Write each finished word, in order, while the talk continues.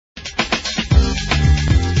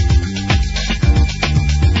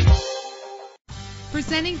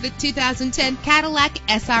Presenting the 2010 Cadillac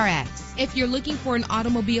SRX. If you're looking for an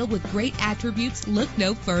automobile with great attributes, look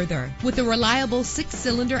no further. With a reliable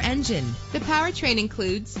 6-cylinder engine, the powertrain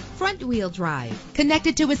includes front-wheel drive,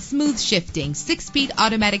 connected to a smooth shifting 6-speed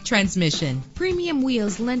automatic transmission. Premium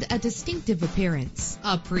wheels lend a distinctive appearance.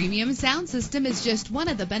 A premium sound system is just one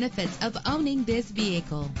of the benefits of owning this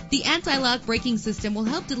vehicle. The anti-lock braking system will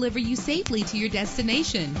help deliver you safely to your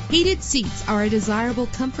destination. Heated seats are a desirable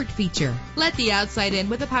comfort feature. Let the outside in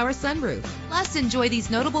with a power sunroof. Plus, enjoy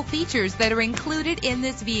these notable features that are included in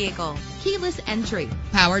this vehicle: keyless entry,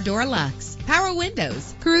 power door locks, power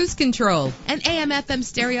windows, cruise control, an AM/FM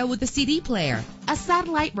stereo with a CD player, a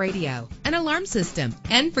satellite radio, an alarm system.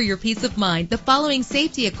 And for your peace of mind, the following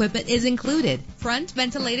safety equipment is included: front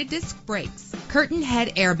ventilated disc brakes, curtain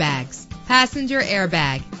head airbags, passenger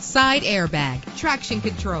airbag, side airbag, traction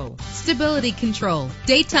control, stability control,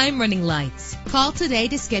 daytime running lights. Call today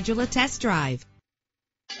to schedule a test drive.